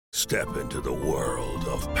Step into the world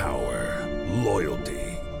of power, loyalty,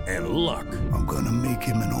 and luck. I'm gonna make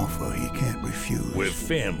him an offer he can't refuse. With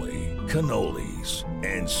family, cannolis,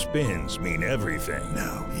 and spins mean everything.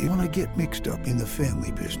 Now, you wanna get mixed up in the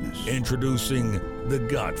family business. Introducing The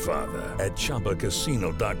Godfather at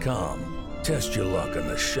ChumbaCasino.com. Test your luck in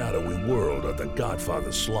the shadowy world of The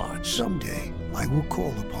Godfather slot. Someday, I will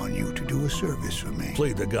call upon you to do a service for me.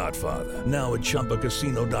 Play The Godfather, now at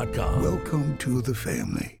ChumbaCasino.com. Welcome to the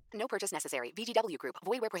family. No purchase necessary. VGW Group.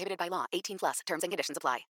 Void where prohibited by law. 18 plus. Terms and conditions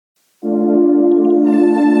apply.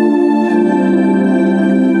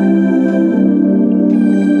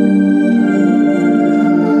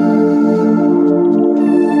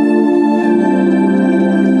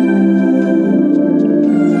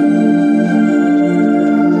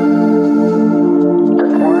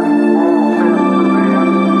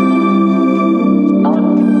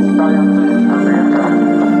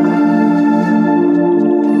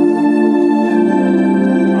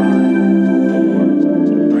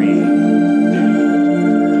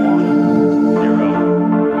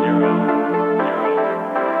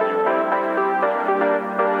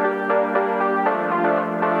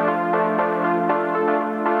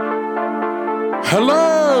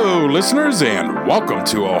 Hello, listeners, and welcome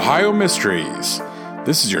to Ohio Mysteries.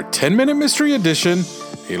 This is your 10-minute mystery edition,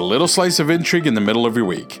 a little slice of intrigue in the middle of your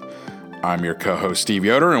week. I'm your co-host, Steve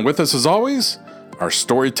Yoder, and with us, as always, our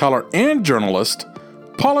storyteller and journalist,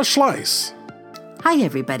 Paula Schleiss. Hi,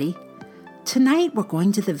 everybody. Tonight, we're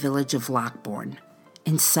going to the village of Lockbourne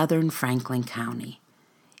in southern Franklin County.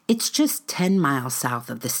 It's just 10 miles south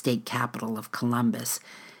of the state capital of Columbus,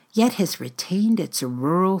 yet has retained its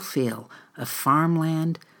rural feel of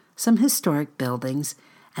farmland, some historic buildings,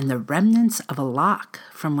 and the remnants of a lock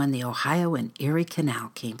from when the Ohio and Erie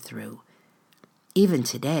Canal came through. Even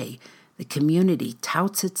today, the community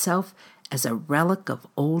touts itself as a relic of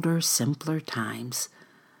older, simpler times,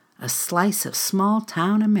 a slice of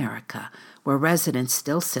small-town America where residents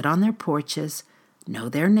still sit on their porches, know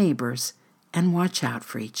their neighbors, and watch out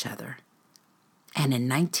for each other. And in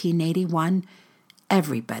 1981,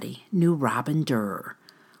 everybody knew Robin Durer,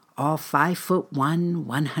 all 5'1",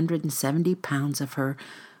 170 pounds of her,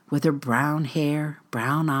 with her brown hair,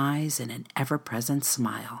 brown eyes, and an ever-present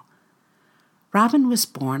smile. Robin was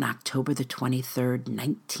born October the 23rd,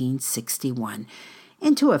 1961,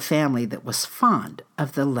 into a family that was fond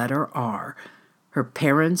of the letter R. Her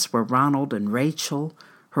parents were Ronald and Rachel.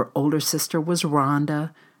 Her older sister was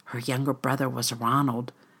Rhonda. Her younger brother was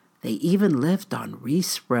Ronald. They even lived on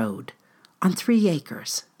Reese Road, on 3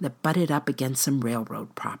 acres that butted up against some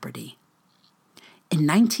railroad property. In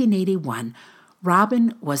 1981,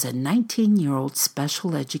 Robin was a 19-year-old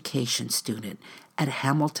special education student at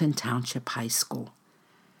Hamilton Township High School.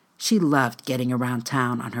 She loved getting around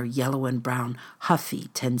town on her yellow and brown Huffy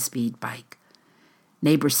 10-speed bike.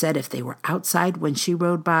 Neighbors said if they were outside when she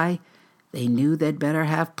rode by, they knew they'd better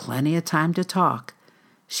have plenty of time to talk.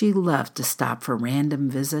 She loved to stop for random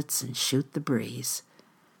visits and shoot the breeze.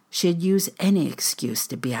 She'd use any excuse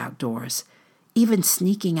to be outdoors, even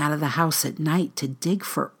sneaking out of the house at night to dig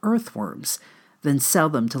for earthworms, then sell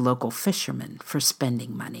them to local fishermen for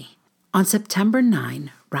spending money. On September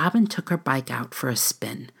 9, Robin took her bike out for a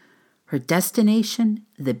spin. Her destination,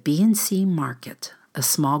 the B&C Market, a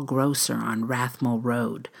small grocer on Rathmel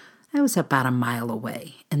Road. That was about a mile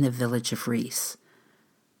away in the village of Reese.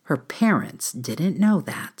 Her parents didn't know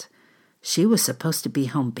that. She was supposed to be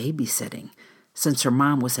home babysitting, since her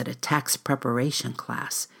mom was at a tax preparation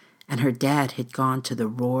class and her dad had gone to the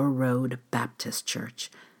Roar Road Baptist Church.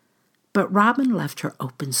 But Robin left her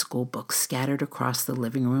open school books scattered across the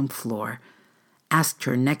living room floor, asked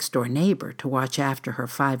her next-door neighbor to watch after her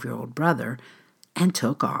 5-year-old brother, and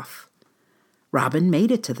took off. Robin made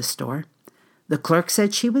it to the store. The clerk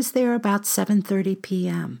said she was there about 7:30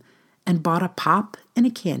 p.m. and bought a pop and a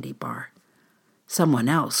candy bar. Someone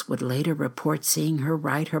else would later report seeing her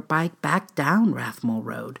ride her bike back down Rathmel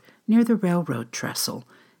Road near the railroad trestle.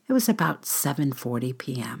 It was about 7:40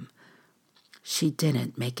 p.m. She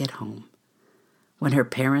didn't make it home. When her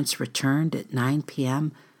parents returned at 9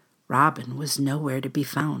 p.m., Robin was nowhere to be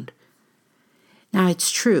found. Now,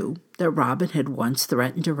 it's true that Robin had once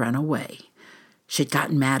threatened to run away. She'd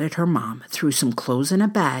gotten mad at her mom, threw some clothes in a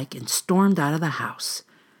bag, and stormed out of the house.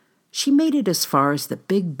 She made it as far as the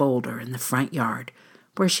big boulder in the front yard,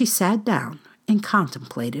 where she sat down and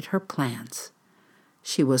contemplated her plans.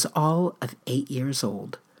 She was all of 8 years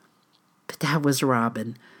old. But that was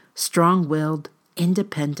Robin, strong-willed,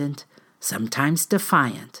 independent, sometimes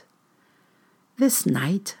defiant. This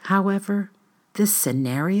night, however, this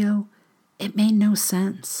scenario, it made no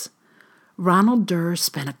sense. Ronald Durr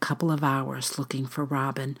spent a couple of hours looking for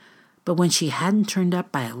Robin, but when she hadn't turned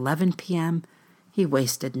up by 11 p.m., he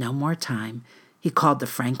wasted no more time. He called the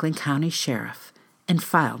Franklin County Sheriff and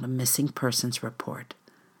filed a missing persons report.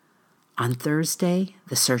 On Thursday,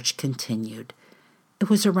 the search continued. It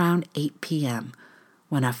was around 8 p.m.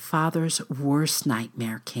 when a father's worst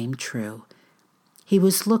nightmare came true. He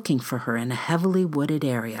was looking for her in a heavily wooded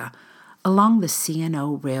area along the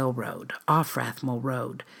C&O Railroad off Rathmel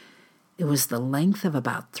Road. It was the length of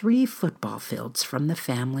about 3 football fields from the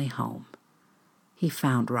family home. He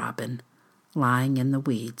found Robin, lying in the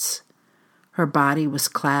weeds. Her body was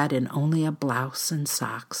clad in only a blouse and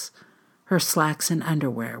socks. Her slacks and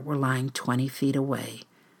underwear were lying 20 feet away.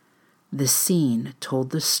 The scene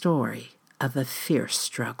told the story of a fierce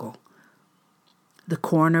struggle. The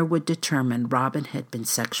coroner would determine Robin had been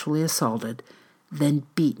sexually assaulted, then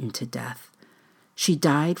beaten to death. She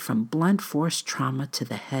died from blunt force trauma to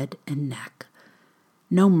the head and neck.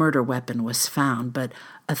 No murder weapon was found, but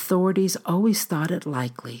authorities always thought it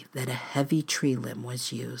likely that a heavy tree limb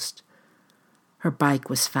was used. Her bike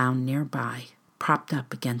was found nearby, propped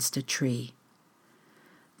up against a tree.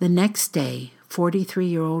 The next day,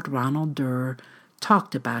 43-year-old Ronald Durr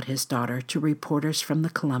talked about his daughter to reporters from the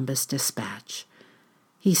Columbus Dispatch.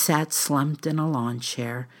 He sat slumped in a lawn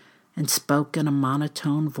chair and spoke in a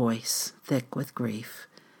monotone voice, thick with grief.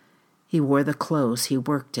 He wore the clothes he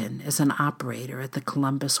worked in as an operator at the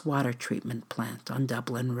Columbus Water Treatment Plant on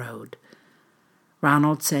Dublin Road.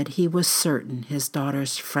 Ronald said he was certain his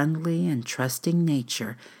daughter's friendly and trusting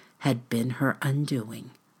nature had been her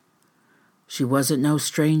undoing. She wasn't no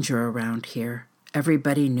stranger around here.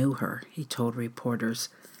 Everybody knew her, he told reporters.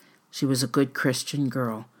 She was a good Christian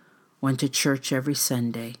girl, went to church every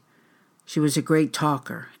Sunday. She was a great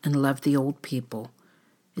talker and loved the old people.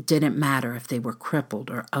 It didn't matter if they were crippled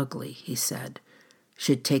or ugly, he said.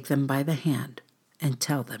 She'd take them by the hand and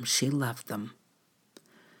tell them she loved them.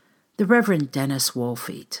 The Reverend Dennis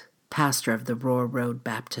Wolfeat, pastor of the Roar Road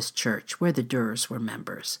Baptist Church, where the Durrs were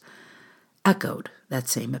members, echoed that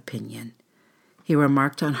same opinion. He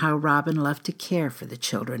remarked on how Robin loved to care for the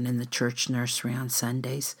children in the church nursery on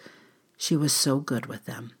Sundays. She was so good with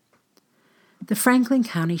them. The Franklin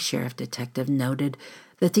County Sheriff Detective noted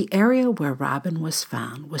that the area where Robin was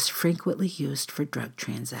found was frequently used for drug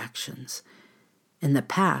transactions. In the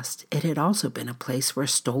past, it had also been a place where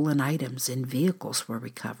stolen items and vehicles were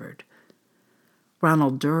recovered.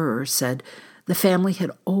 Ronald Durr said the family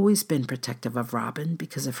had always been protective of Robin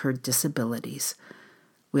because of her disabilities.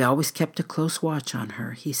 We always kept a close watch on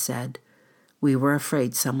her, he said. We were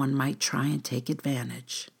afraid someone might try and take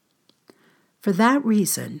advantage. For that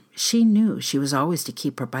reason, she knew she was always to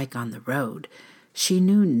keep her bike on the road. She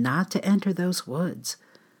knew not to enter those woods.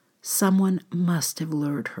 Someone must have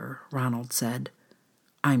lured her, Ronald said.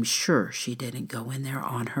 I'm sure she didn't go in there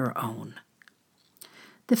on her own.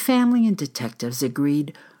 The family and detectives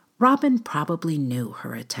agreed Robin probably knew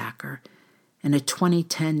her attacker. In a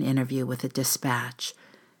 2010 interview with the Dispatch,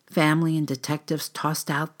 family and detectives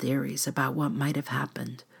tossed out theories about what might have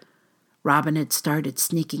happened. Robin had started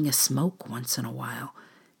sneaking a smoke once in a while.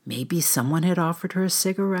 Maybe someone had offered her a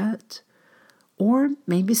cigarette. Or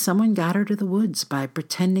maybe someone got her to the woods by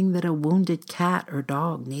pretending that a wounded cat or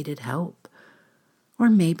dog needed help.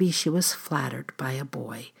 Or maybe she was flattered by a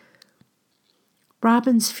boy.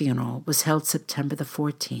 Robin's funeral was held September the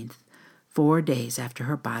 14th, 4 days after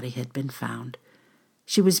her body had been found.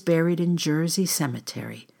 She was buried in Jersey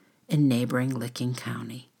Cemetery in neighboring Licking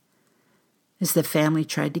County. As the family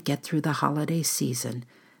tried to get through the holiday season,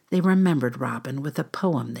 they remembered Robin with a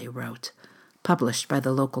poem they wrote, published by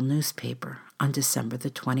the local newspaper on December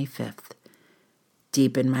the 25th.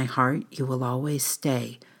 Deep in my heart you will always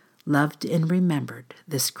stay, loved and remembered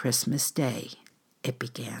this Christmas day, it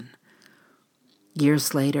began.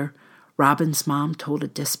 Years later, Robin's mom told a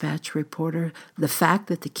Dispatch reporter the fact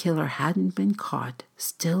that the killer hadn't been caught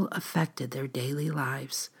still affected their daily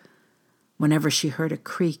lives. Whenever she heard a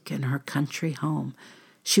creak in her country home,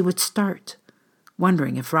 she would start,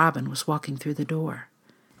 wondering if Robin was walking through the door.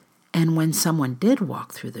 And when someone did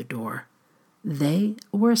walk through the door, they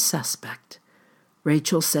were a suspect.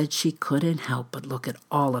 Rachel said she couldn't help but look at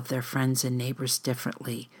all of their friends and neighbors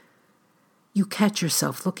differently. You catch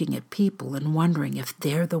yourself looking at people and wondering if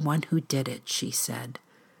they're the one who did it, she said.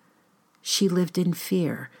 She lived in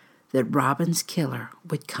fear that Robin's killer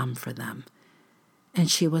would come for them, and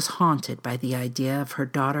she was haunted by the idea of her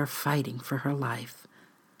daughter fighting for her life.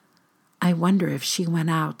 I wonder if she went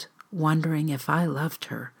out wondering if I loved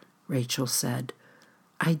her, Rachel said.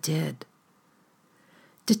 I did.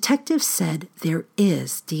 Detectives said there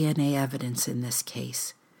is DNA evidence in this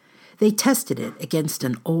case. They tested it against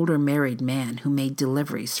an older married man who made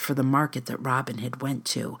deliveries for the market that Robin had went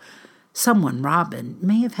to, someone Robin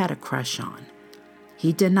may have had a crush on.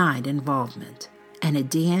 He denied involvement, and a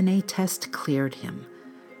DNA test cleared him.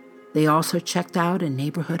 They also checked out a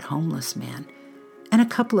neighborhood homeless man and a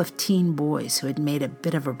couple of teen boys who had made a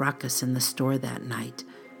bit of a ruckus in the store that night.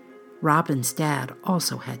 Robin's dad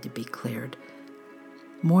also had to be cleared.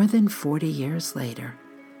 More than 40 years later,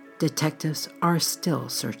 detectives are still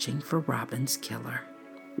searching for Robin's killer.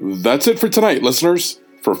 That's it for tonight, listeners.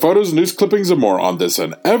 For photos, news clippings, and more on this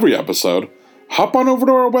and every episode, hop on over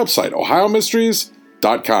to our website,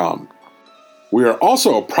 ohiomysteries.com. We are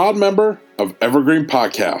also a proud member of Evergreen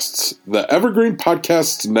Podcasts, the Evergreen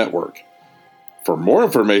Podcasts Network. For more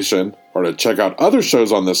information or to check out other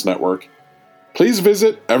shows on this network, please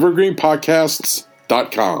visit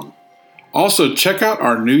evergreenpodcasts.com. Also, check out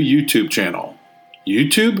our new YouTube channel,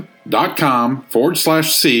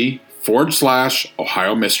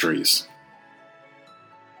 youtube.com/C/Ohio Mysteries.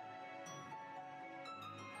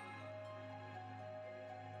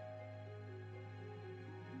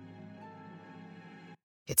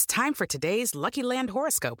 It's time for today's Lucky Land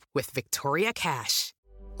horoscope with Victoria Cash.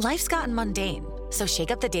 Life's gotten mundane, so shake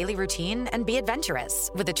up the daily routine and be adventurous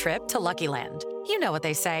with a trip to Lucky Land. You know what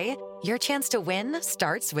they say, your chance to win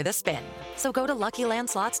starts with a spin. So go to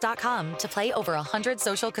LuckyLandSlots.com to play over 100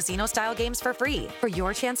 social casino-style games for free for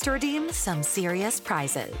your chance to redeem some serious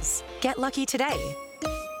prizes. Get lucky today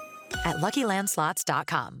at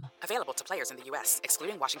LuckyLandSlots.com. Available to players in the U.S.,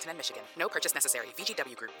 excluding Washington and Michigan. No purchase necessary.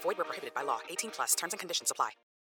 VGW Group. Void where prohibited by law. 18+. Terms and conditions apply.